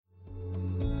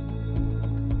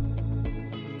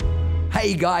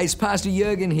Hey guys, Pastor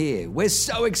Jurgen here. We're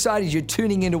so excited you're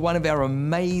tuning into one of our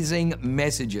amazing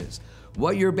messages.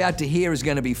 What you're about to hear is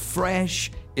going to be fresh,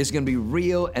 it's going to be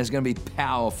real, and it's going to be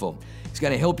powerful. It's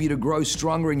going to help you to grow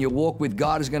stronger in your walk with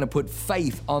God. It's going to put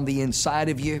faith on the inside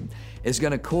of you. It's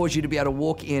going to cause you to be able to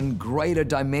walk in greater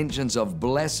dimensions of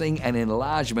blessing and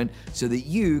enlargement so that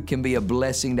you can be a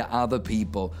blessing to other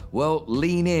people. Well,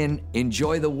 lean in,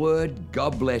 enjoy the word.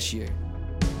 God bless you.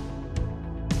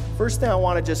 First thing I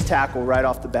want to just tackle right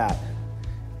off the bat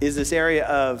is this area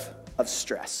of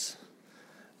stress.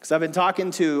 Because I've been talking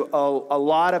to a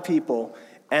lot of people,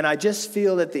 and I just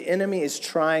feel that the enemy is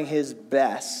trying his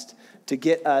best to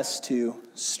get us to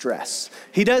stress.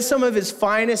 He does some of his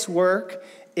finest work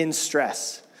in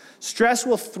stress. Stress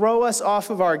will throw us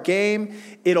off of our game.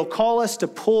 It'll call us to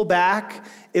pull back.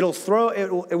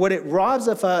 What it robs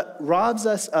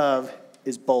us of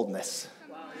is boldness.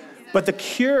 But the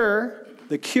cure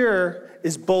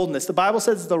is boldness. The Bible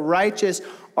says the righteous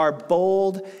are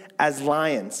bold as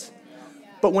lions.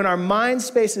 But when our mind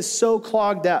space is so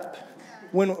clogged up,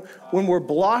 when we're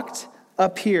blocked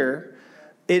up here,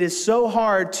 it is so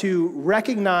hard to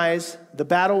recognize the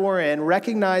battle we're in,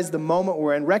 recognize the moment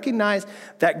we're in, recognize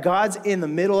that God's in the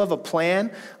middle of a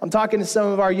plan. I'm talking to some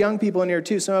of our young people in here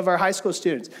too, some of our high school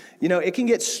students. You know, it can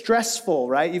get stressful,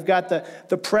 right? You've got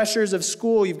the pressures of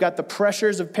school, you've got the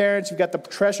pressures of parents, you've got the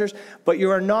pressures, but you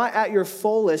are not at your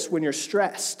fullest when you're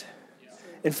stressed.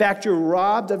 In fact, you're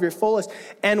robbed of your fullest.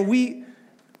 And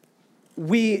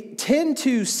we tend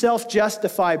to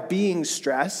self-justify being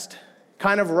stressed,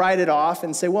 kind of write it off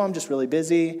and say, well, I'm just really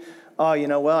busy. Oh,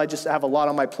 I just have a lot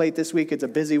on my plate this week. It's a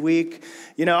busy week.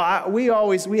 We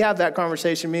have that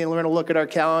conversation. Me and Lorena look at our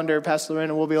calendar, Pastor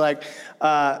Lorena, and we'll be like,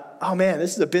 oh man,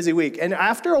 this is a busy week. And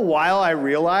after a while, I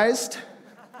realized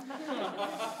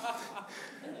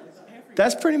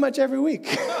that's pretty much every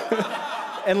week,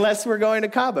 unless we're going to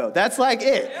Cabo. That's like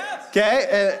it,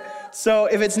 okay? So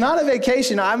if it's not a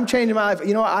vacation, I'm changing my life.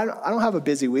 I don't have a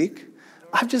busy week.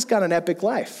 I've just got an epic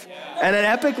life. And an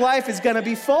epic life is going to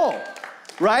be full,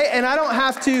 right? And I don't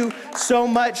have to so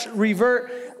much revert.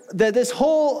 This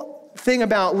whole thing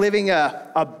about living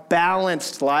a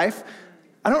balanced life,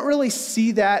 I don't really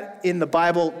see that in the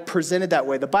Bible presented that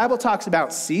way. The Bible talks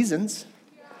about seasons.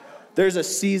 There's a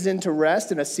season to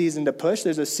rest and a season to push.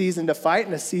 There's a season to fight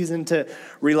and a season to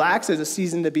relax. There's a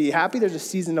season to be happy. There's a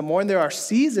season to mourn. There are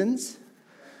seasons.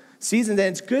 And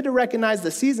it's good to recognize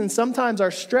the seasons. Sometimes our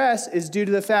stress is due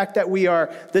to the fact that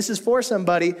this is for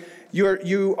somebody,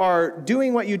 you are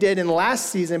doing what you did in the last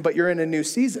season, but you're in a new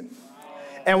season.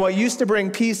 And what used to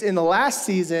bring peace in the last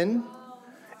season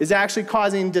is actually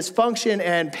causing dysfunction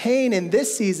and pain in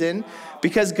this season,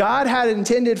 because God had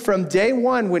intended from day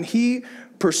one when he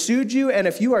pursued you, and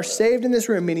if you are saved in this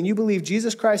room, meaning you believe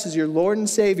Jesus Christ is your Lord and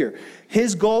Savior,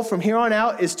 his goal from here on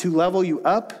out is to level you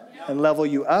up and level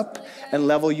you up and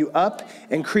level you up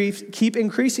and keep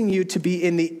increasing you to be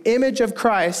in the image of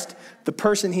Christ, the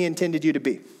person he intended you to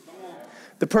be.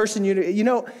 The person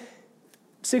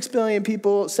 6 billion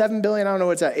people, 7 billion, I don't know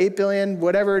what's that, 8 billion,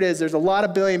 whatever it is. There's a lot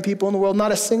of billion people in the world.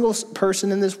 Not a single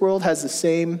person in this world has the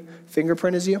same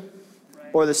fingerprint as you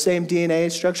or the same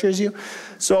DNA structure as you.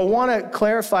 So I want to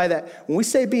clarify that when we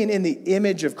say being in the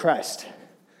image of Christ,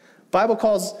 the Bible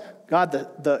calls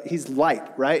God, he's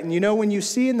light, right? And when you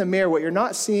see in the mirror, what you're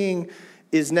not seeing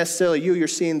is necessarily you're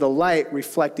seeing the light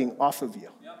reflecting off of you.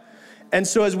 Yep. And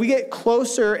so as we get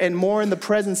closer and more in the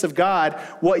presence of God,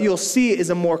 what you'll see is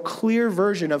a more clear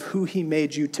version of who he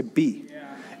made you to be.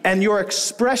 Yeah. And your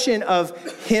expression of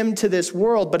him to this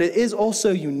world, but it is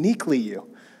also uniquely you.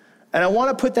 And I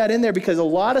want to put that in there because a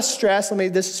lot of stress,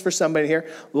 this is for somebody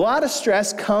here, a lot of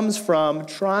stress comes from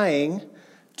trying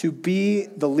to be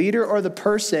the leader or the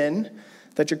person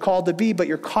that you're called to be, but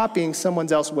you're copying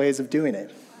someone else's ways of doing it.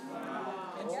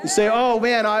 You say, "Oh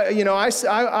man, I'm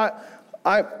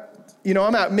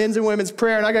at men's and women's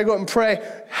prayer, and I gotta go out and pray.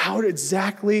 How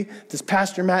exactly does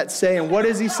Pastor Matt say, and what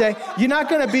does he say?" You're not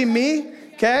gonna be me,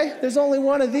 okay? There's only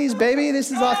one of these, baby.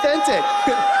 This is authentic.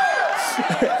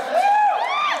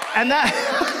 And that,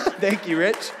 thank you,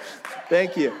 Rich.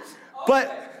 Thank you.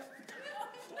 But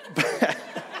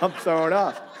I'm thrown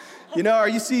off. Or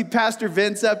you see Pastor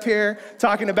Vince up here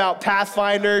talking about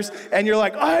Pathfinders, and you're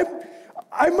like,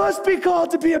 I must be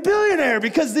called to be a billionaire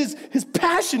because his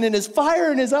passion and his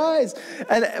fire in his eyes.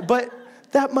 But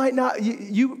that might not,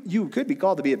 you could be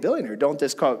called to be a billionaire. Don't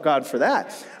discount God for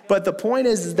that. But the point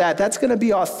is that that's going to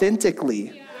be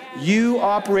authentically you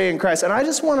operate in Christ. And I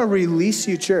just want to release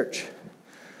you, church.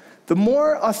 The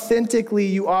more authentically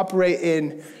you operate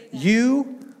in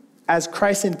you as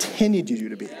Christ intended you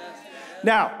to be.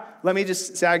 Now, let me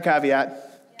just say a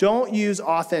caveat. don't use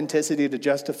authenticity to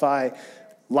justify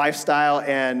lifestyle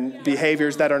and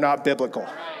behaviors that are not biblical.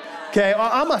 Okay,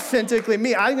 I'm authentically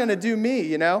me. I'm going to do me,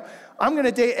 you know. I'm going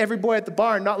to date every boy at the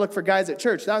bar and not look for guys at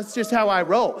church. That's just how I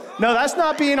roll. No, that's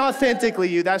not being authentically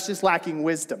you. That's just lacking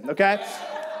wisdom, okay?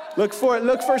 Look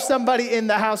for somebody in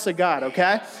the house of God,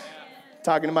 okay?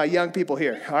 Talking to my young people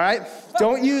here, all right?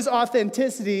 Don't use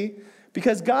authenticity,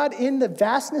 because God, in the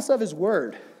vastness of his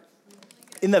word,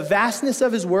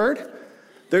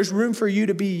 there's room for you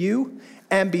to be you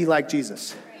and be like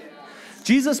Jesus.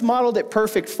 Jesus modeled it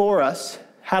perfect for us,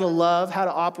 how to love, how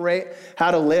to operate,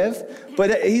 how to live.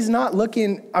 But he's not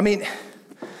looking,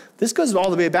 this goes all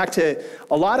the way back to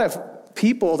a lot of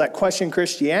people that question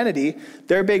Christianity.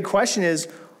 Their big question is,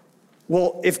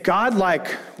 well, if God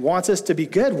wants us to be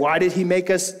good, why did he make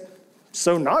us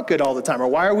so not good all the time? Or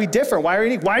why are we different? Why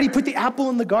did he put the apple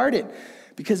in the garden?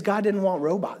 Because God didn't want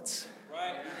robots.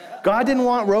 God didn't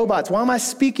want robots. Why am I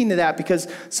speaking to that? Because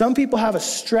some people have a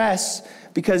stress,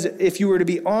 because if you were to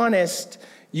be honest,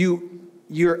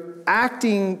 you're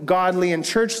acting godly and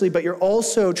churchly, but you're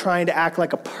also trying to act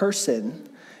like a person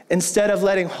instead of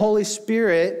letting Holy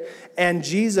Spirit and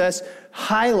Jesus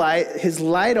highlight his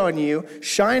light on you,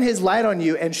 shine his light on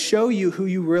you, and show you who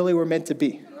you really were meant to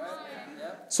be.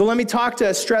 So let me talk to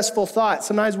a stressful thought.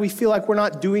 Sometimes we feel like we're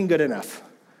not doing good enough.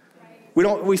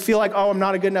 We feel like, oh, I'm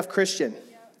not a good enough Christian.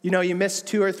 You know, you miss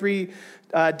 2 or 3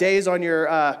 days on your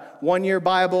 1-year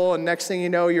Bible, and next thing you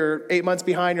know, you're 8 months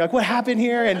behind. You're like, what happened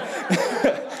here? And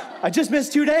I just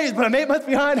missed 2 days, but I'm 8 months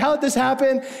behind. How did this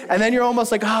happen? And then you're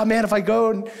almost like, oh man, if I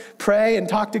go and pray and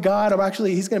talk to God,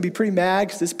 he's going to be pretty mad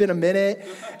because it's been a minute.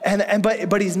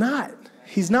 But he's not.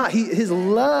 He's not. His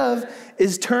love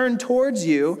is turned towards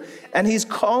you, and he's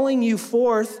calling you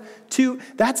forth to,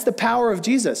 that's the power of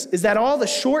Jesus, is that all the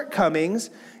shortcomings,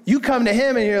 you come to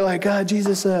him and you're like, God,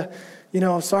 Jesus,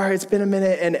 sorry, it's been a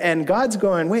minute. And God's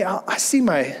going, wait, I see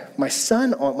my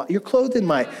son, you're clothed in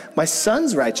my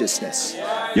son's righteousness.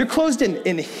 You're clothed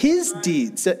in his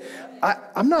deeds.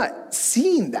 I'm not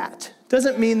seeing that.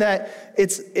 Doesn't mean that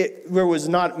there was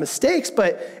not mistakes,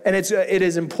 but it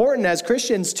is important as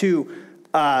Christians to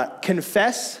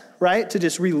confess, right? To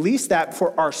just release that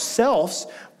for ourselves.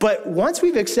 But once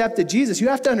we've accepted Jesus, you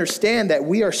have to understand that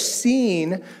we are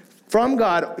seeing from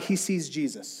God. He sees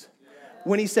Jesus.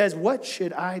 When he says, what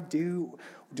should I do?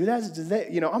 I'm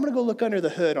going to go look under the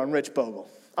hood on Rich Bogle.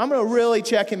 I'm going to really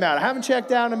check him out. I haven't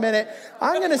checked out in a minute.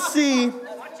 I'm going to see.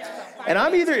 And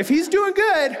if he's doing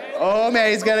good, oh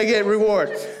man, he's going to get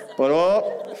reward. But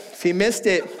if he missed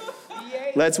it,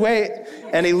 let's wait.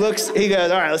 And he goes,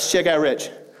 all right, let's check out Rich.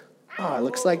 Oh, it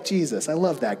looks like Jesus. I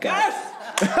love that guy. Yes!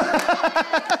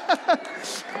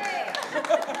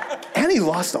 And he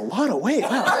lost a lot of weight.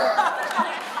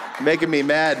 Wow. Making me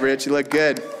mad, Rich. You look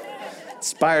good.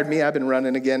 Inspired me. I've been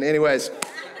running again. Anyways,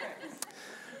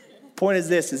 point is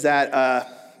this, is that,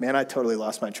 I totally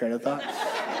lost my train of thought.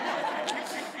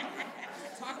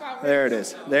 There it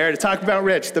is. Talk about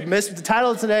Rich. The title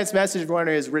of today's message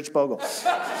is Rich Bogle.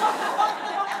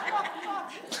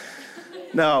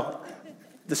 No,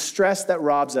 the stress that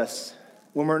robs us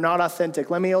when we're not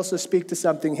authentic. Let me also speak to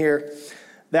something here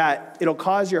that it'll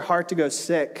cause your heart to go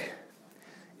sick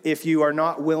if you are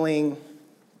not willing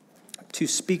to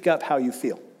speak up how you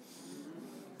feel.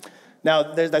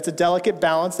 Now, that's a delicate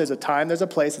balance. There's a time, there's a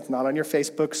place. It's not on your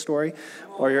Facebook story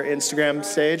or your Instagram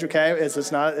stage, okay? It's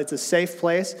a safe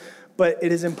place. But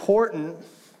it is important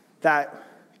that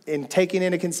in taking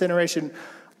into consideration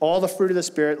all the fruit of the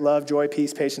Spirit, love, joy,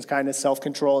 peace, patience, kindness,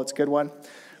 self-control, it's a good one,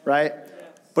 right?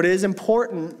 But it is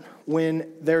important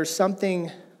when there's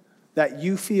something that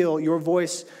you feel, your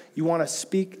voice, you want to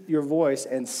speak your voice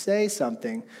and say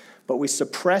something, but we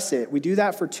suppress it. We do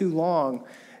that for too long.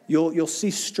 You'll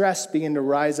see stress begin to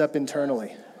rise up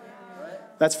internally.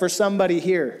 That's for somebody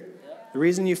here. The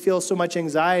reason you feel so much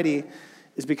anxiety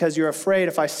is because you're afraid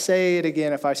if I say it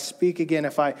again, if I speak again,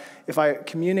 if I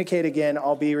communicate again,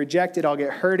 I'll be rejected, I'll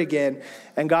get hurt again.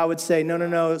 And God would say,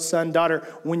 no, son, daughter,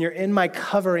 when you're in my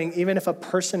covering, even if a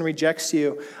person rejects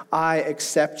you, I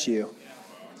accept you.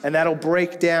 And that'll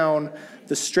break down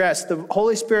the stress. The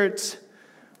Holy Spirit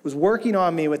was working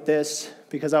on me with this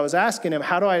because I was asking him,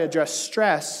 how do I address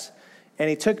stress? And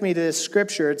he took me to this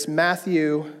scripture. It's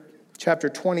Matthew chapter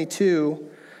 22,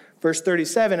 verse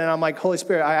 37, and I'm like, Holy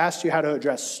Spirit, I asked you how to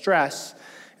address stress,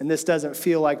 and this doesn't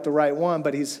feel like the right one,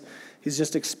 but he's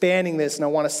just expanding this, and I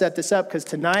want to set this up because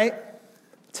tonight,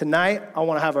 I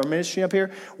want to have our ministry up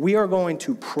here. We are going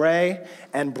to pray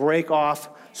and break off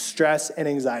stress and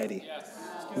anxiety.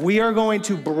 We are going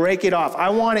to break it off. I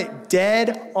want it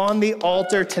dead on the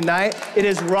altar tonight. It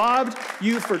has robbed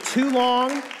you for too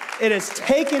long. It is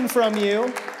taken from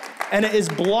you. And it is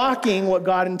blocking what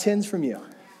God intends from you.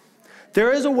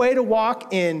 There is a way to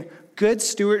walk in good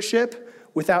stewardship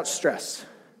without stress.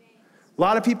 A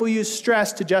lot of people use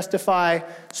stress to justify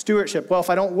stewardship. Well, if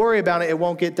I don't worry about it, it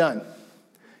won't get done.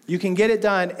 You can get it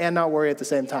done and not worry at the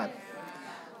same time.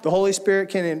 The Holy Spirit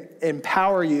can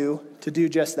empower you to do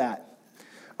just that.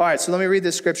 All right, so let me read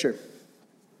this scripture.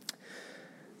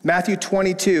 Matthew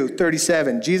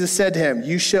 22:37. Jesus said to him,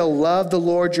 "You shall love the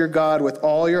Lord your God with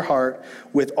all your heart,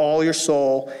 with all your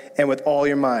soul, and with all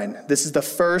your mind. This is the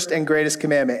first and greatest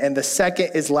commandment, and the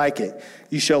second is like it.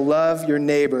 You shall love your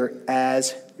neighbor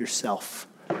as yourself."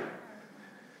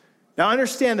 Now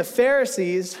understand, the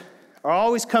Pharisees are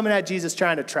always coming at Jesus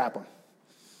trying to trap him.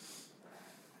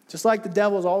 Just like the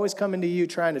devil's always coming to you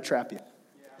trying to trap you.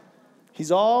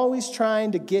 He's always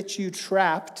trying to get you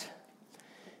trapped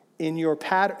in your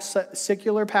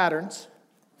secular patterns.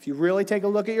 If you really take a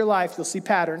look at your life, you'll see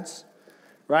patterns,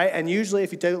 right? And usually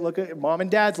if you take a look at mom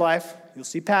and dad's life, you'll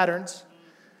see patterns.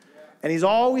 And he's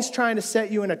always trying to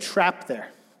set you in a trap there.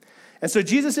 And so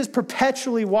Jesus is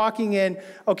perpetually walking in,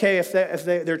 okay, if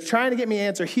they're trying to get me to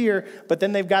answer here, but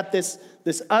then they've got this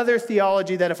other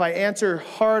theology that if I answer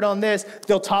hard on this,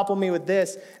 they'll topple me with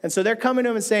this. And so they're coming to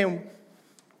him and saying,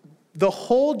 the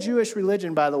whole Jewish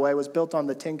religion, by the way, was built on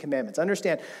the 10 Commandments.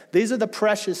 Understand, these are the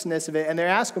preciousness of it, and they're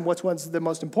asking which one's the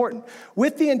most important,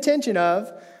 with the intention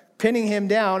of pinning him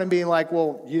down and being like,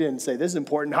 well, you didn't say this is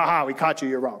important. Ha, we caught you,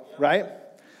 you're wrong, right?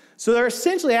 So they're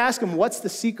essentially asking, what's the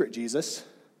secret, Jesus?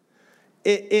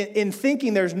 In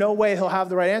thinking there's no way he'll have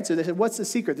the right answer, they said, what's the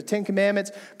secret? The 10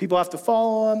 Commandments, people have to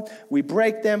follow them, we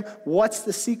break them. What's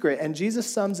the secret? And Jesus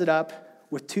sums it up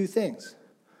with two things.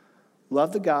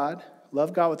 Love God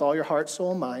with all your heart,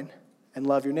 soul, and mind, and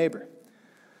love your neighbor.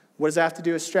 What does that have to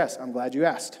do with stress? I'm glad you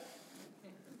asked.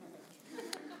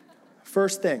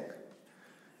 First thing,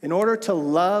 in order to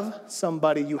love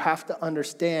somebody, you have to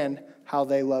understand how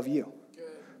they love you.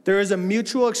 There is a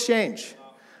mutual exchange.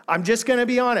 I'm just going to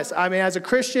be honest. I mean, as a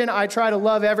Christian, I try to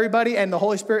love everybody, and the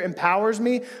Holy Spirit empowers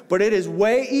me, but it is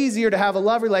way easier to have a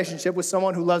love relationship with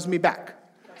someone who loves me back.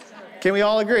 Can we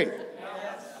all agree?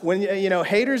 When,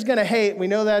 haters going to hate. We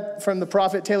know that from the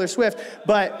prophet Taylor Swift.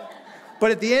 But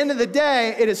at the end of the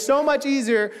day, it is so much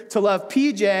easier to love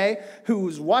PJ,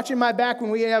 who's watching my back when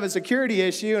we have a security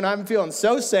issue, and I'm feeling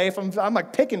so safe. I'm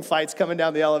like picking fights coming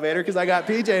down the elevator because I got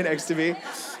PJ next to me.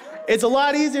 It's a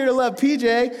lot easier to love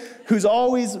PJ, who's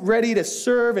always ready to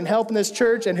serve and help in this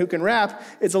church and who can rap.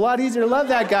 It's a lot easier to love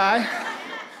that guy.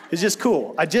 It's just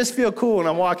cool. I just feel cool when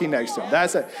I'm walking next to him.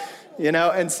 That's it,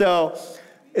 and so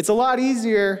it's a lot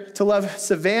easier to love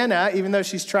Savannah, even though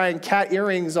she's trying cat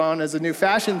earrings on as a new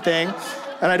fashion thing.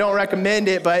 And I don't recommend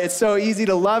it, but it's so easy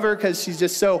to love her because she's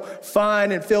just so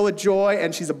fun and filled with joy,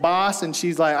 and she's a boss, and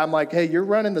I'm like, hey, you're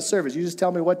running the service. You just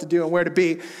tell me what to do and where to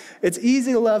be. It's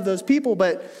easy to love those people,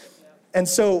 and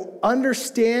so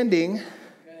understanding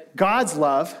God's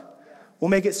love will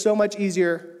make it so much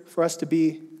easier for us to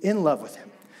be in love with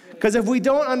him. Because if we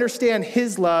don't understand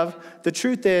his love, the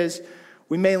truth is,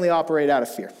 we mainly operate out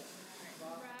of fear.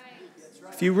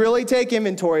 If you really take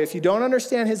inventory, if you don't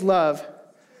understand his love,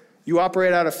 you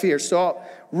operate out of fear. So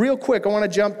real quick, I want to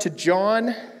jump to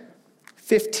John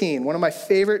 15, one of my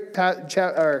favorite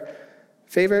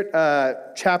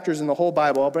chapters in the whole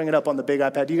Bible. I'll bring it up on the big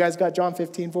iPad. You guys got John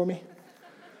 15 for me?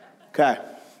 Okay.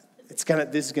 This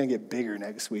is going to get bigger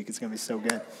next week. It's going to be so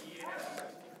good.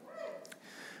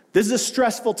 This is a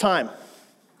stressful time.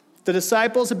 The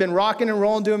disciples have been rocking and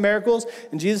rolling, doing miracles,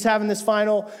 and Jesus having this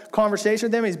final conversation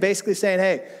with them. He's basically saying,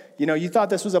 hey, you thought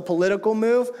this was a political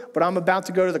move, but I'm about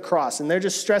to go to the cross. And they're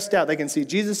just stressed out. They can see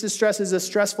Jesus' stress is a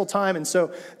stressful time. And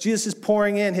so Jesus is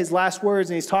pouring in his last words,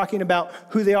 and he's talking about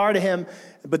who they are to him.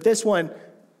 But this one,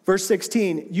 verse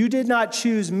 16, you did not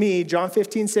choose me, John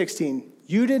 15:16.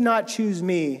 You did not choose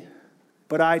me,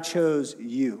 but I chose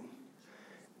you,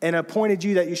 and appointed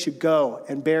you that you should go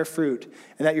and bear fruit,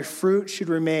 and that your fruit should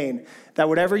remain, that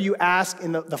whatever you ask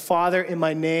in the Father in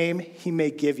my name, he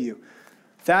may give you.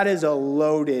 That is a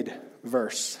loaded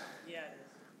verse.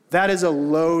 That is a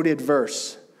loaded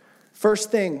verse.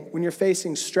 First thing, when you're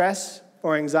facing stress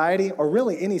or anxiety, or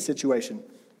really any situation,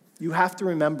 you have to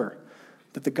remember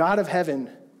that the God of heaven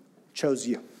chose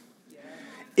you.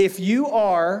 If you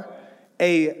are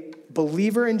a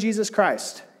believer in Jesus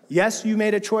Christ, yes, you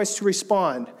made a choice to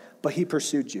respond, but he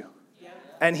pursued you.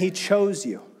 And he chose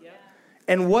you.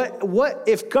 And what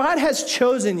if God has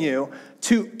chosen you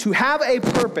to have a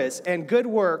purpose and good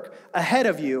work ahead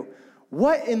of you,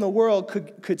 what in the world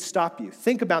could stop you?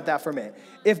 Think about that for a minute.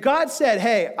 If God said,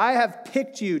 hey, I have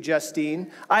picked you,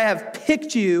 Justine. I have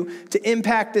picked you to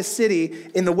impact this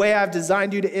city in the way I've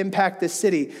designed you to impact this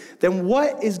city, then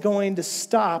what is going to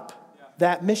stop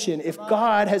that mission if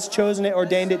God has chosen it,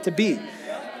 ordained it to be?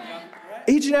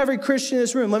 Each and every Christian in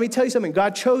this room, let me tell you something.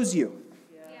 God chose you.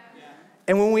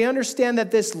 And when we understand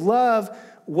that this love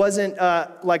wasn't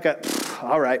like a,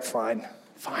 all right, fine.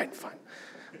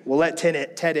 We'll let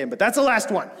Ted in, but that's the last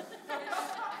one.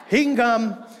 He can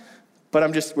come, but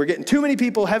we're getting too many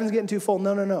people. Heaven's getting too full.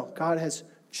 No. God has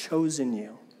chosen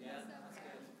you.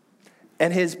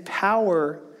 And his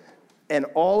power and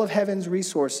all of heaven's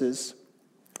resources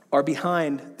are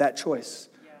behind that choice.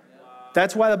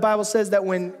 That's why the Bible says that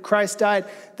when Christ died,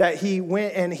 that he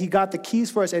went and he got the keys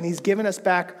for us and he's given us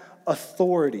back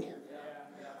authority.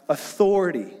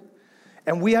 Authority.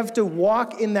 And we have to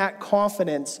walk in that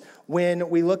confidence when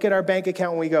we look at our bank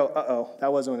account and we go, uh-oh,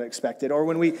 that wasn't expected. Or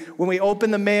when we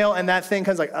open the mail and that thing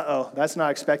comes like, uh-oh, that's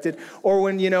not expected. Or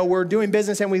when, we're doing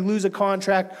business and we lose a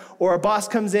contract, or our boss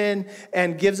comes in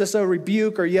and gives us a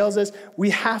rebuke or yells at us, we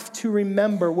have to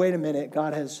remember, wait a minute,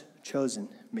 God has chosen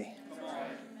me.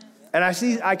 And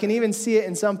I can even see it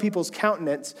in some people's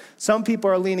countenance. Some people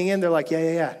are leaning in, they're like,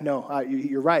 yeah, no,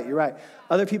 you're right.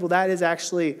 Other people, that is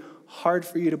actually hard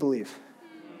for you to believe.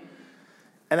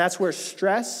 And that's where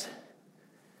stress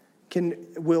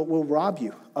will rob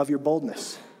you of your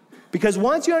boldness. Because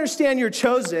once you understand you're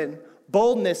chosen,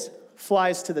 boldness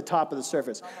flies to the top of the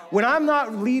surface. When I'm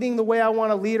not leading the way I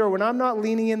want to lead, or when I'm not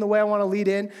leaning in the way I want to lead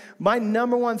in, my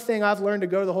number one thing I've learned to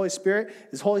go to the Holy Spirit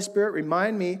is, Holy Spirit,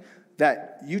 remind me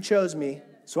that you chose me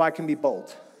so I can be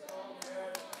bold.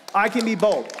 I can be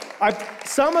bold.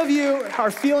 Some of you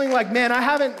are feeling like, man,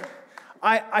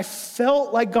 I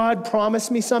felt like God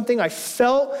promised me something. I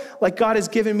felt like God has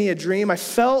given me a dream. I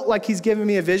felt like he's given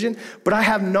me a vision, but I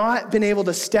have not been able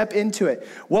to step into it.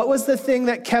 What was the thing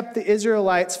that kept the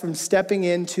Israelites from stepping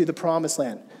into the promised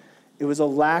land? It was a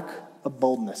lack of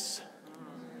boldness.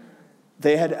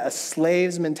 They had a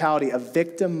slave's mentality, a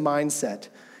victim mindset,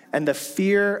 and the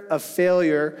fear of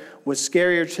failure was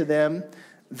scarier to them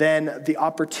than the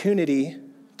opportunity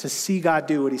to see God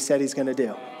do what he said he's going to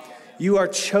do. You are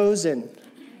chosen.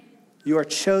 You are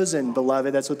chosen,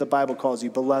 beloved. That's what the Bible calls you,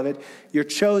 beloved. You're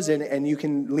chosen, and you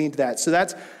can lean to that. So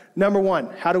that's number one.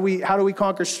 How do we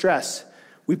conquer stress?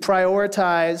 We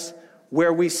prioritize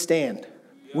where we stand.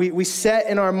 We set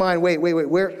in our mind, wait.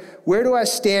 Where do I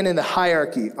stand in the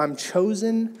hierarchy? I'm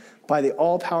chosen by the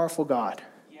all-powerful God.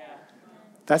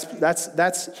 That's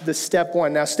the step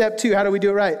one. Now, step two, how do we do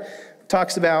it right? It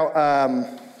talks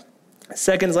about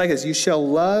seconds like this. You shall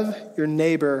love your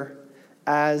neighbor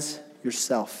as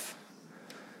yourself.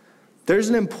 There's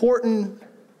an important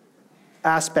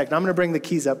aspect. I'm going to bring the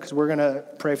keys up because we're going to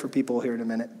pray for people here in a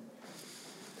minute.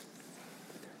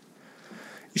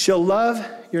 You shall love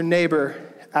your neighbor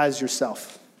as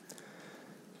yourself.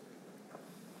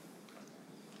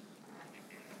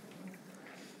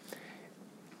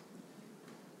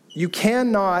 You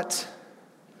cannot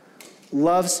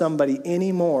love somebody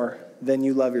any more than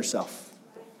you love yourself.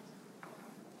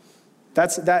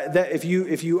 That's that if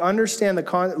you understand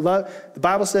love, the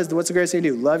Bible says that what's the greatest thing to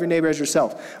do? Love your neighbor as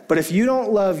yourself. But if you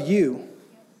don't love you,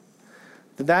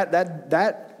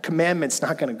 that commandment's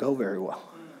not going to go very well.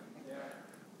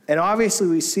 And obviously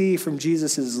we see from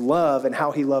Jesus' love and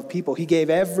how he loved people. He gave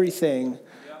everything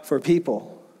for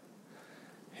people.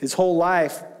 His whole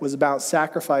life was about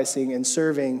sacrificing and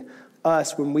serving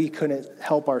us when we couldn't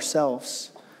help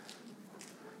ourselves.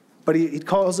 But he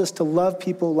calls us to love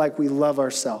people like we love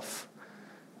ourselves.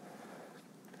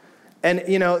 And,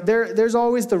 there's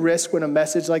always the risk when a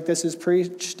message like this is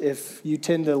preached, if you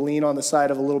tend to lean on the side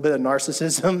of a little bit of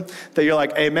narcissism, that you're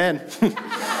like, amen.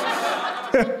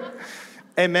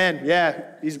 Amen.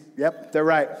 Yeah, they're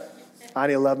right. I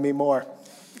need to love me more.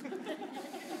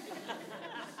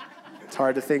 It's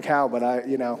hard to think how, but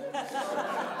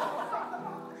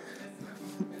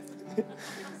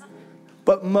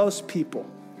But most people,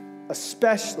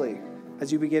 especially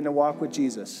as you begin to walk with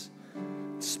Jesus,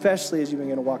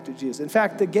 in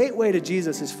fact, the gateway to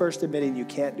Jesus is first admitting you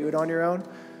can't do it on your own.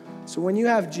 So when you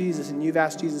have Jesus and you've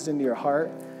asked Jesus into your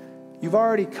heart, you've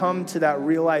already come to that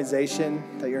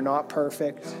realization that you're not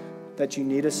perfect, that you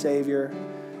need a Savior,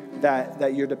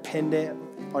 that you're dependent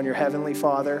on your Heavenly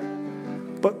Father.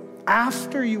 But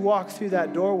after you walk through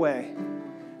that doorway,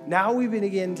 now we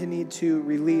begin to need to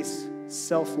release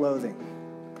self-loathing.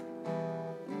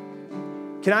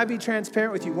 Can I be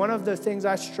transparent with you? One of the things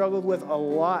I struggled with a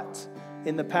lot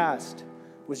in the past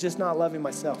was just not loving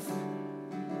myself.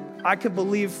 I could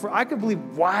believe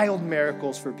wild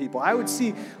miracles for people. I would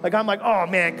see, I'm like, oh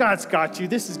man, God's got you.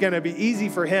 This is going to be easy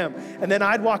for him. And then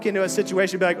I'd walk into a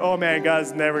situation and be like, oh man,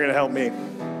 God's never going to help me.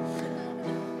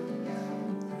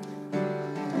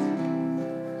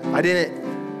 I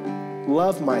didn't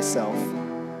love myself.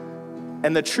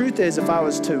 And the truth is, if I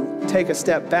was to take a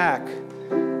step back,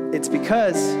 it's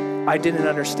because I didn't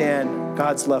understand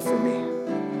God's love for me.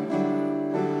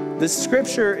 The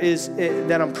scripture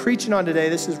that I'm preaching on today,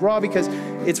 this is raw because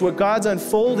it's what God's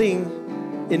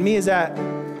unfolding in me, is that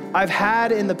I've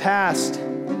had in the past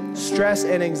stress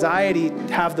and anxiety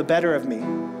have the better of me,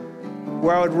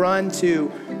 where I would run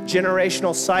to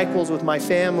generational cycles with my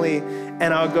family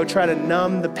and I would go try to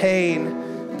numb the pain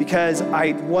because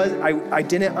I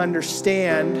didn't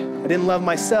understand, I didn't love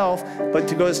myself. But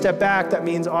to go a step back, that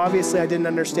means obviously I didn't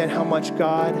understand how much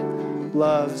God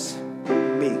loves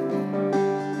me.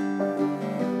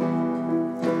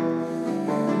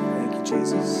 Thank you,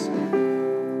 Jesus.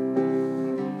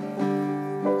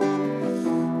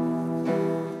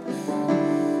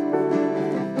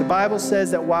 The Bible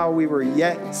says that while we were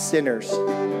yet sinners,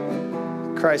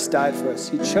 Christ died for us.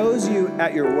 He chose you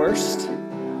at your worst.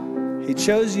 He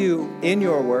chose you in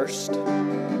your worst.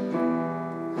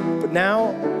 But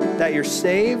now that you're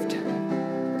saved,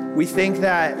 we think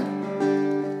that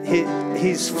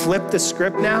he's flipped the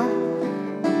script now,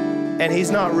 and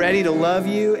he's not ready to love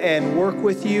you and work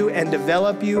with you and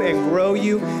develop you and grow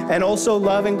you. And also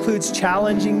love includes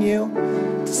challenging you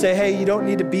to say, hey, you don't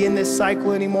need to be in this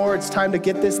cycle anymore. It's time to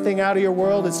get this thing out of your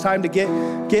world. It's time to get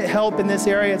help in this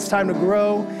area. It's time to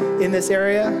grow in this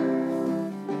area.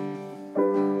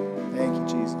 Thank you,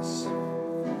 Jesus.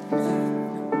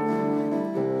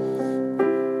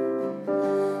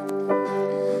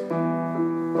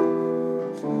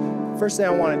 First thing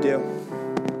I want to do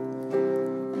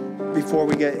before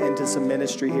we get into some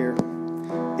ministry here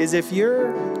is, if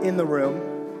you're in the room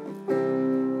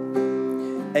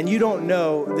and you don't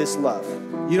know this love,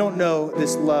 you don't know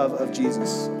this love of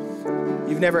Jesus,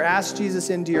 you've never asked Jesus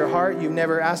into your heart, you've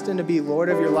never asked him to be Lord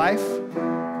of your life,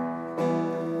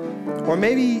 or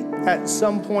maybe at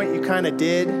some point you kind of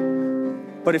did,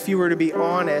 but if you were to be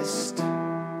honest,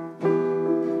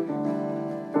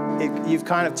 you've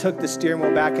kind of took the steering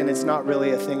wheel back and it's not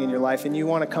really a thing in your life, and you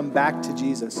want to come back to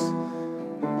Jesus.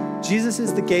 Jesus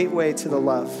is the gateway to the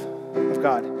love of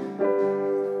God.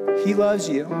 He loves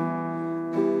you,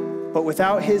 but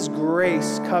without his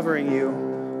grace covering you,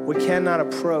 we cannot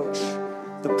approach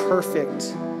the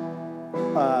perfect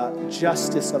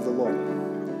justice of the Lord.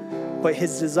 But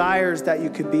his desire is that you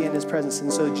could be in his presence.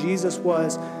 And so Jesus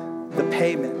was the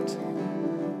payment.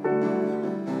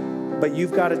 But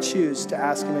you've got to choose to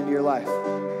ask him into your life.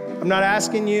 I'm not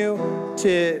asking you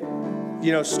to,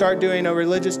 start doing a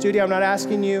religious duty. I'm not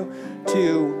asking you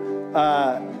to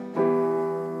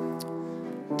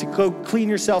go clean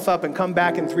yourself up and come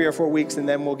back in 3 or 4 weeks and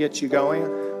then we'll get you going.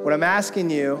 What I'm asking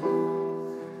you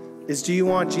is, do you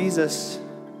want Jesus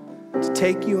to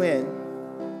take you in,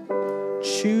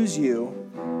 choose you,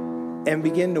 and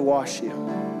begin to wash you?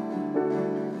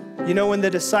 When the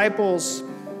disciples,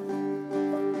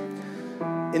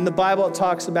 in the Bible, it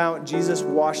talks about Jesus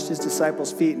washed his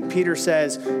disciples' feet, and Peter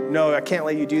says, no, I can't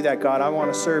let you do that, God. I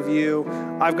want to serve you.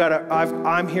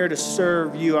 I'm here to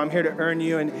serve you. I'm here to earn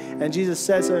you. And Jesus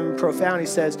says something profound. He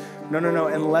says, no,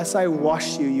 unless I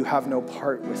wash you, you have no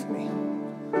part with me.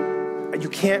 You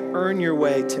can't earn your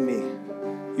way to me.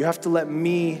 You have to let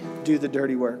me do the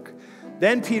dirty work.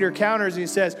 Then Peter counters and he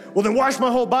says, well, then wash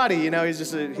my whole body.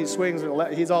 He swings,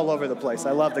 he's all over the place.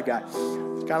 I love the guy.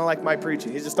 It's kind of like my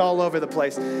preaching. He's just all over the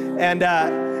place.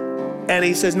 And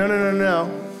he says, no.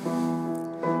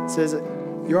 He says,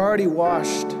 you're already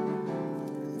washed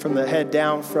from the head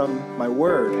down from my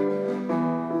word,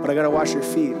 but I got to wash your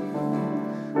feet.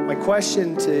 My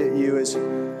question to you is,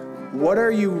 what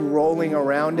are you rolling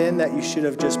around in that you should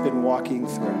have just been walking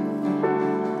through?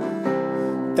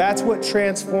 That's what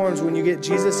transforms when you get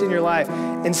Jesus in your life.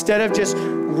 Instead of just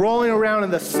rolling around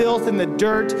in the filth and the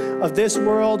dirt of this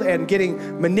world and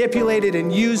getting manipulated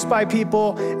and used by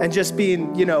people and just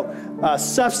being,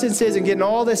 substances and getting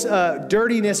all this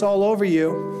dirtiness all over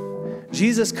you,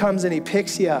 Jesus comes and he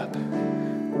picks you up,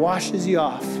 washes you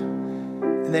off.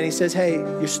 And then he says, hey,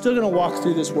 you're still going to walk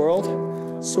through this world,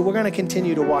 so we're going to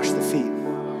continue to wash the feet.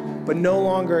 But no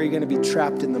longer are you going to be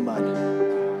trapped in the mud.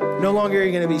 No longer are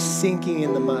you going to be sinking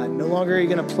in the mud. No longer are you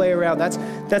going to play around.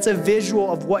 That's a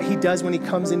visual of what he does when he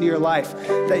comes into your life.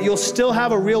 That you'll still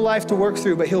have a real life to work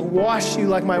through, but he'll wash you,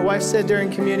 like my wife said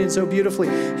during communion so beautifully.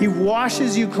 He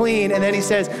washes you clean, and then he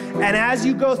says, and as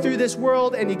you go through this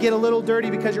world and you get a little dirty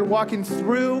because you're walking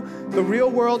through the real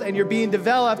world and you're being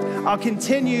developed, I'll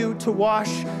continue to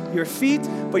wash your feet,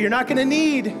 but you're not going to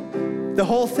need the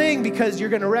whole thing because you're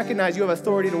going to recognize you have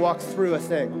authority to walk through a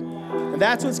thing. And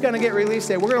that's what's going to get released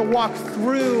today. We're going to walk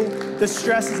through the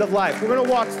stresses of life. We're going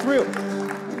to walk through.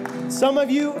 Some of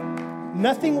you,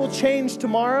 nothing will change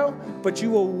tomorrow, but you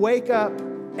will wake up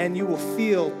and you will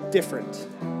feel different.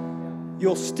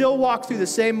 You'll still walk through the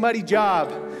same muddy job,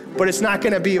 but it's not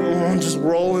going to be, I'm just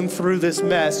rolling through this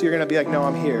mess. You're going to be like, no,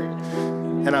 I'm here,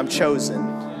 and I'm chosen,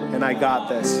 and I got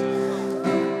this.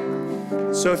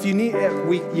 So if you need,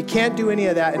 you can't do any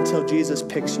of that until Jesus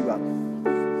picks you up.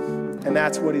 And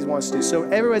that's what he wants to do. So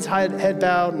everyone's head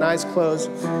bowed, and eyes closed.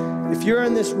 If you're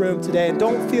in this room today, and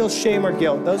don't feel shame or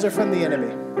guilt, those are from the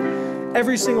enemy.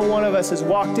 Every single one of us has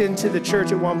walked into the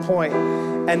church at one point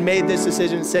and made this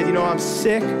decision and said, I'm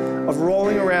sick of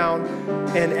rolling around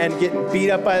and getting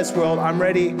beat up by this world. I'm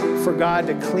ready for God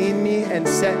to clean me and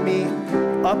set me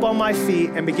up on my feet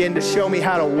and begin to show me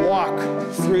how to walk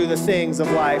through the things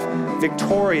of life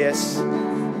victorious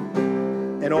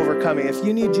and overcoming. If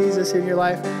you need Jesus in your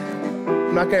life,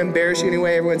 I'm not going to embarrass you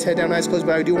anyway. Everyone's head down, eyes closed,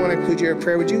 but I do want to include you in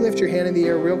prayer. Would you lift your hand in the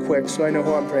air real quick so I know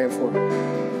who I'm praying for?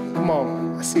 Come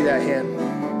on, I see that hand.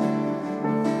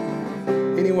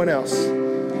 Anyone else?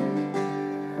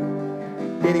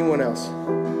 Anyone else?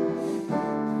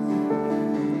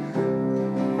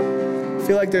 I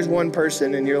feel like there's one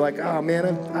person and you're like, oh man,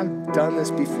 I've done this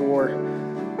before,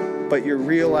 but you're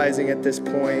realizing at this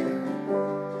point,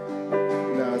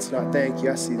 no, it's not. Thank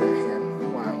you. I see that hand.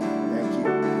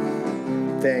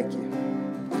 Thank you.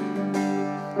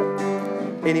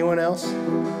 Anyone else?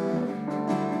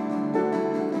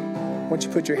 Once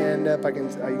you put your hand up, you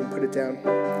can put it down.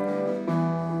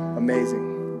 Amazing.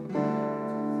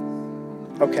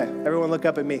 Okay, everyone look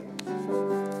up at me.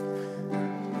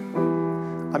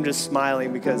 I'm just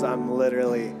smiling because I'm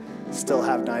literally still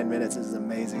have 9 minutes. This is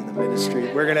amazing, the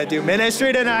ministry. We're gonna do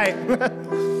ministry tonight.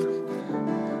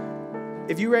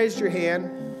 If you raised your hand,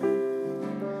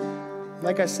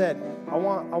 like I said, I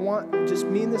want just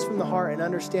mean this from the heart and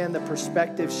understand the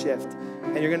perspective shift.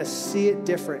 And you're going to see it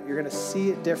different. You're going to see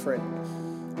it different.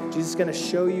 Jesus is going to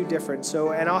show you different.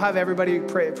 So, and I'll have everybody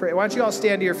pray. Why don't you all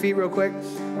stand to your feet real quick?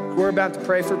 We're about to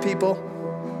pray for people.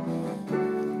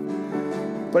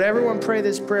 But everyone pray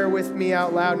this prayer with me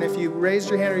out loud. And if you raised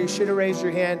your hand or you should have raised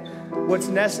your hand, what's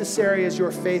necessary is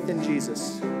your faith in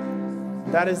Jesus.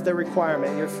 That is the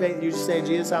requirement. Your faith, you just say,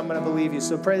 Jesus, I'm going to believe you.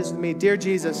 So pray this with me. Dear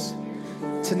Jesus,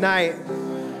 tonight,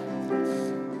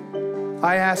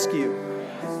 I ask you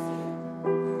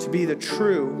to be the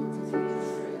true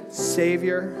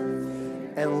Savior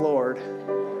and Lord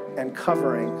and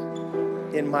covering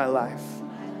in my life.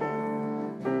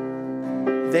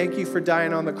 Thank you for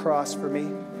dying on the cross for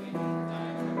me.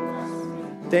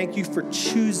 Thank you for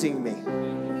choosing me.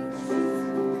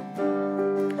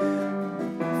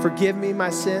 Forgive me my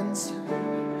sins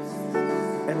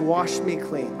and wash me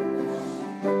clean.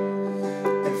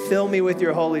 Fill me with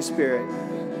your Holy Spirit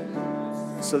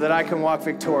so that I can walk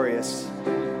victorious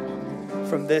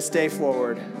from this day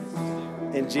forward.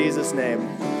 In Jesus' name,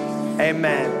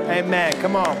 amen. Amen.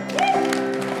 Come on.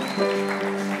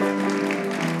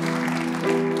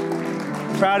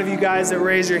 Proud of you guys that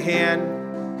raise your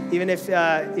hand. Even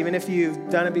if you've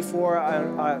done it before,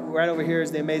 right over here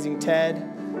is the amazing Ted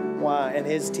and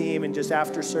his team. And just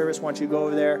after service, why don't you go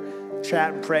over there,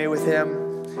 chat and pray with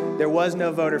him. There was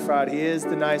no voter fraud. He is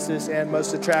the nicest and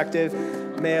most attractive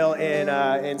male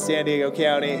in San Diego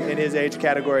County in his age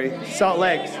category. Salt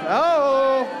Lake.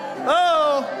 Oh!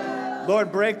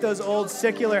 Lord, break those old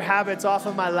secular habits off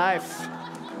of my life.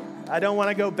 I don't want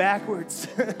to go backwards.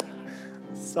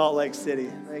 Salt Lake City.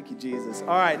 Thank you, Jesus. All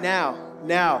right, now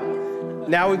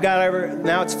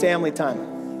it's family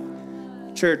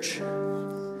time. Church,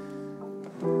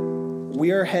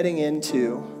 we are heading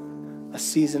into a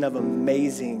season of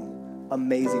amazing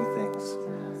things.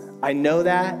 I know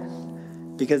that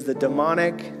because the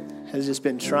demonic has just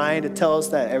been trying to tell us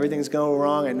that everything's going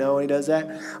wrong. I know he does that.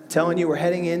 I'm telling you, we're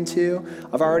heading into,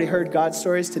 I've already heard God's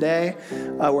stories today.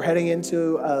 We're heading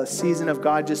into a season of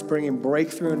God just bringing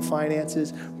breakthrough in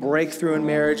finances, breakthrough in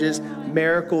marriages,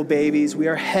 miracle babies. We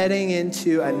are heading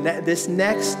into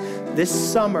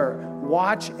this summer.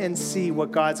 Watch and see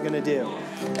what God's going to do.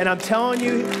 And I'm telling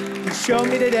you, he showed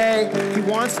me today, he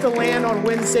wants to land on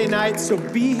Wednesday nights, so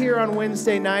be here on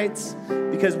Wednesday nights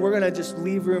because we're going to just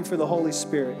leave room for the Holy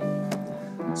Spirit.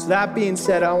 So that being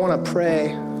said, I want to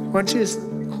pray. Why don't you just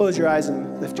close your eyes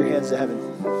and lift your hands to heaven.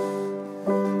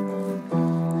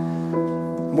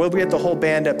 We'll get the whole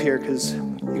band up here because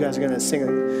you guys are going to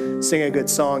sing a good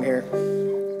song here.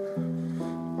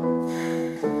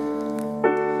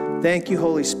 Thank you,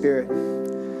 Holy Spirit.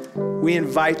 We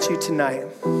invite you tonight.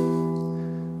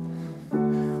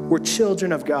 We're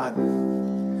children of God.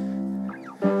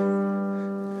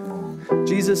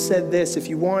 Jesus said this, if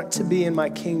you want to be in my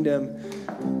kingdom,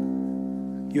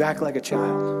 you act like a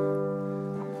child.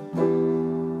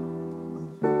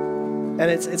 And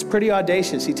it's pretty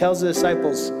audacious. He tells the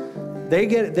disciples, they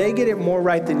get it more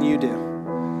right than you do.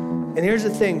 And here's the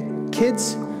thing,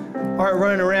 kids aren't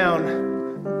running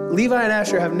around. Levi and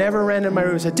Asher have never ran in my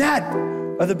room and said, Dad,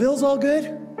 are the bills all good?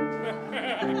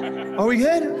 Are we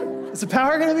good? Is the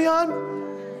power gonna be on?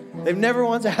 They've never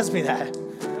once asked me that.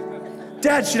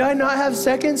 Dad, should I not have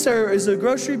seconds, or is the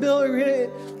grocery bill?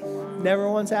 Never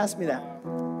once asked me that.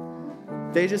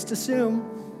 They just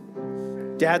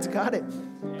assume Dad's got it.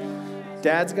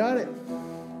 Dad's got it.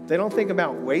 They don't think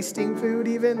about wasting food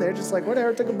even. They're just like,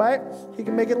 whatever, took a bite. He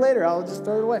can make it later. I'll just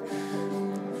throw it away.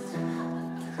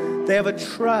 They have a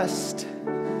trust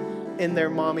in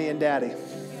their mommy and daddy.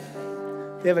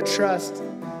 They have a trust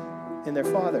in their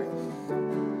father.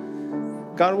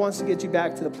 God wants to get you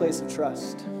back to the place of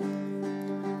trust.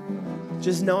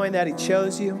 Just knowing that he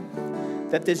chose you,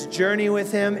 that this journey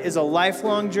with him is a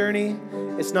lifelong journey.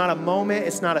 It's not a moment.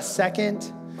 It's not a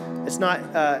second. It's not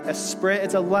a sprint.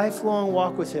 It's a lifelong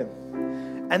walk with him.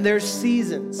 And there's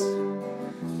seasons.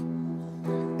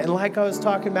 And like I was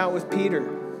talking about with Peter,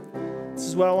 this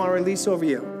is what I want to release over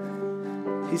you.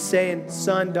 He's saying,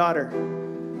 son, daughter,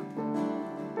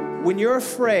 when you're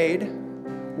afraid,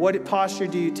 what posture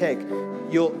do you take?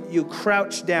 You'll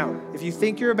crouch down. If you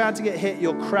think you're about to get hit,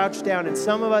 you'll crouch down. And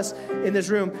some of us in this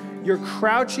room, you're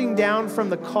crouching down from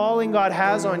the calling God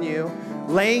has on you,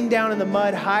 laying down in the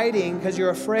mud, hiding because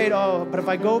you're afraid, but if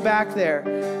I go back there,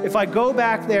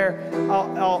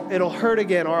 it'll hurt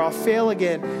again or I'll fail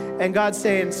again. And God's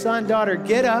saying, son, daughter,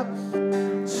 get up,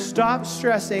 stop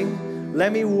stressing.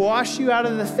 Let me wash you out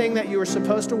of the thing that you were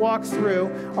supposed to walk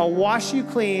through. I'll wash you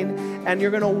clean, and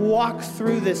you're going to walk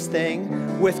through this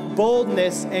thing with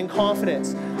boldness and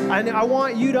confidence. I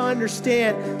want you to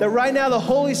understand that right now the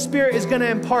Holy Spirit is going to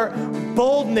impart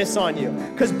boldness on you,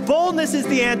 because boldness is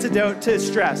the antidote to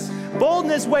stress.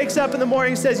 Boldness wakes up in the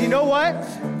morning and says, you know what?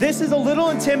 This is a little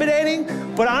intimidating,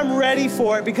 but I'm ready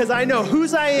for it because I know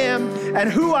whose I am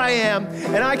and who I am,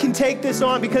 and I can take this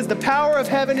on because the power of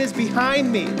heaven is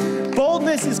behind me.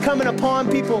 Boldness is coming upon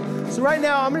people. So right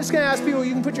now, I'm just going to ask people,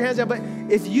 you can put your hands down, but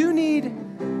if you need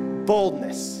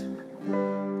boldness,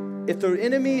 if the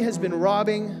enemy has been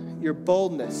robbing your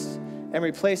boldness and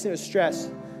replacing it with stress,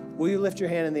 will you lift your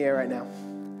hand in the air right now?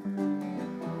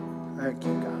 Thank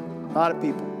you, God. A lot of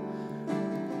people.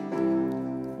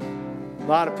 A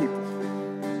lot of people.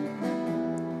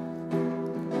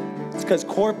 It's because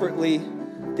corporately,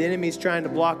 the enemy's trying to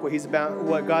block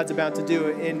what God's about to do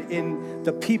in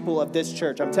the people of this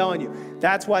church. I'm telling you,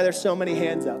 that's why there's so many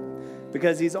hands up,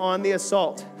 because he's on the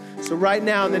assault. So right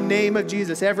now, in the name of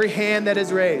Jesus, every hand that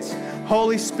is raised,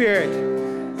 Holy Spirit,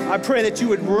 I pray that you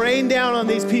would rain down on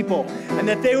these people and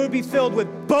that they would be filled with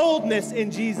boldness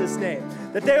in Jesus' name,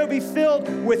 that they would be filled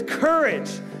with courage.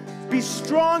 Be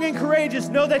strong and courageous.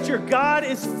 Know that your God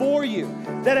is for you.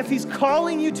 That if he's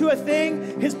calling you to a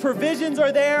thing, his provisions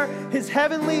are there. His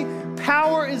heavenly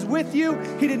power is with you.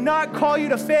 He did not call you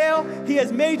to fail. He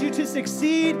has made you to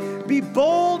succeed. Be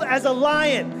bold as a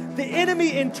lion. The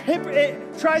enemy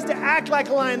tries to act like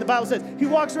a lion, the Bible says. He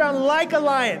walks around like a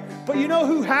lion. But you know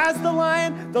who has the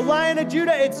lion? The Lion of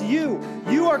Judah, it's you.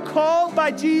 You are called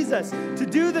by Jesus to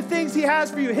do the things he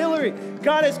has for you. Hillary,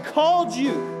 God has called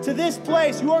you to this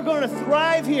place. You are going to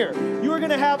thrive here. You are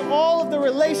going to have all of the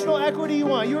relational equity you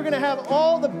want. You are going to have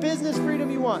all the business freedom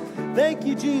you want. Thank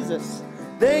you, Jesus.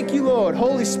 Thank you, Lord.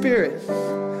 Holy Spirit,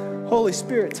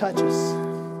 touch us.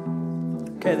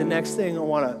 Okay, the next thing I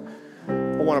want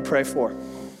to pray for.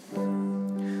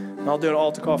 And I'll do an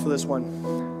altar call for this one.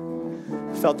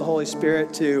 I felt the Holy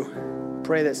Spirit to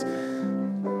pray this.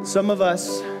 Some of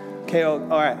us, okay, all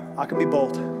right, I can be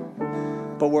bold,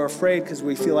 but we're afraid because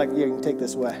we feel like you can take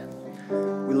this away.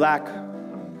 We lack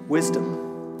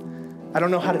wisdom. I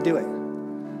don't know how to do it.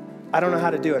 I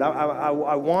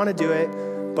want to do it,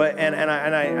 but and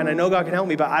I know God can help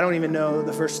me, but I don't even know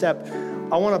the first step.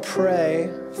 I want to pray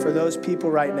for those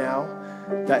people right now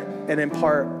and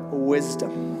impart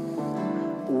wisdom.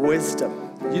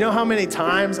 Wisdom. You know how many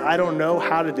times I don't know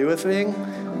how to do a thing?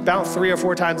 About 3 or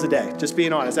 4 times a day, just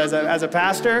being honest. As a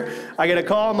pastor, I get a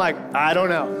call, I'm like, I don't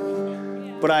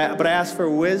know. But I ask for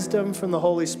wisdom from the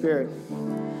Holy Spirit.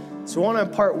 So I want to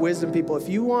impart wisdom, people. If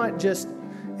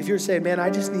you're saying, man,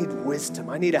 I just need wisdom.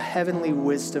 I need a heavenly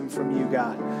wisdom from you,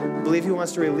 God. I believe he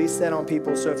wants to release that on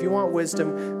people. So if you want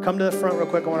wisdom, come to the front real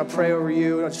quick. I want to pray over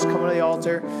you. Don't just come to the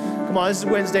altar. Come on, this is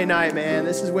Wednesday night, man.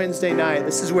 This is Wednesday night.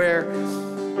 This is where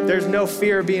there's no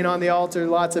fear of being on the altar.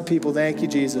 Lots of people. Thank you,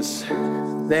 Jesus.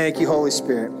 Thank you, Holy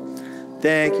Spirit.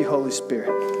 Thank you, Holy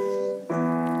Spirit.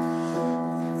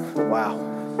 Wow.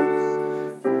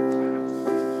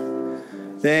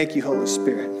 Thank you, Holy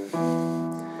Spirit.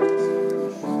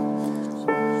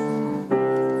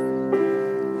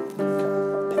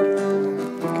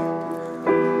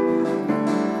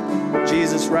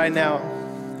 Jesus, right now,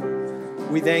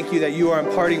 we thank you that you are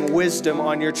imparting wisdom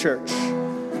on your church.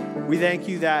 We thank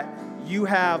you that you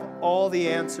have all the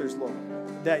answers, Lord.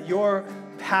 That your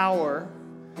power,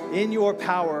 in your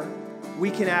power,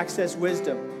 we can access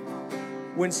wisdom.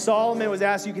 When Solomon was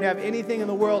asked, you can have anything in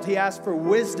the world, he asked for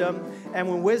wisdom. And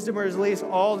when wisdom was released,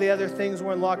 all the other things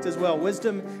were unlocked as well.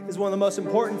 Wisdom is one of the most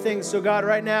important things. So God,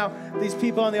 right now, these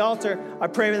people on the altar, I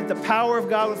pray that the power of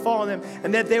God would fall on them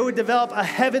and that they would develop a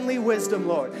heavenly wisdom,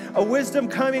 Lord. A wisdom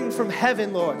coming from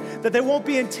heaven, Lord. That they won't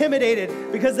be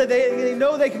intimidated because they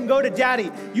know they can go to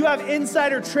Daddy. You have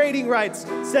insider trading rights,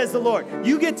 says the Lord.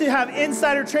 You get to have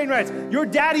insider trading rights. Your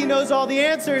Daddy knows all the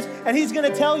answers and he's going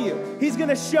to tell you. He's going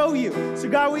to show you. So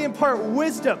God, we impart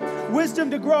wisdom. Wisdom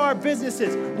to grow our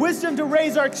businesses. Wisdom to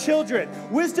raise our children.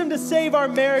 Wisdom to save our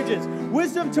marriages.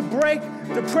 Wisdom to break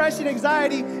depression,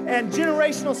 anxiety, and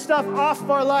generational stuff off of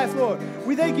our life, Lord.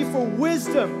 We thank you for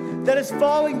wisdom that is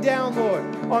falling down, Lord,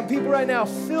 on people right now.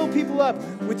 Fill people up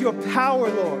with your power,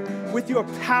 Lord. With your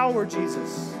power,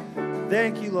 Jesus.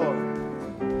 Thank you, Lord.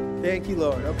 Thank you,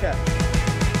 Lord. Okay.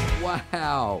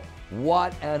 Wow.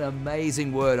 What an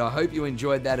amazing word. I hope you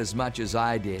enjoyed that as much as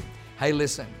I did. Hey,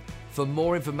 listen, for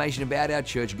more information about our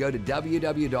church, go to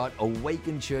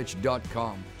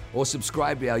www.awakenchurch.com or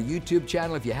subscribe to our YouTube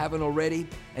channel if you haven't already,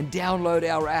 and download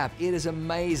our app. It is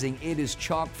amazing. It is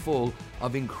chock full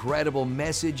of incredible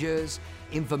messages,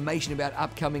 information about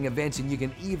upcoming events, and you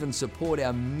can even support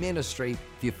our ministry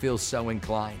if you feel so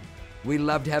inclined. We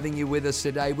loved having you with us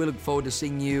today. We look forward to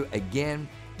seeing you again.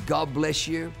 God bless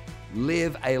you.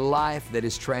 Live a life that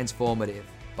is transformative.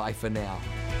 Bye for now.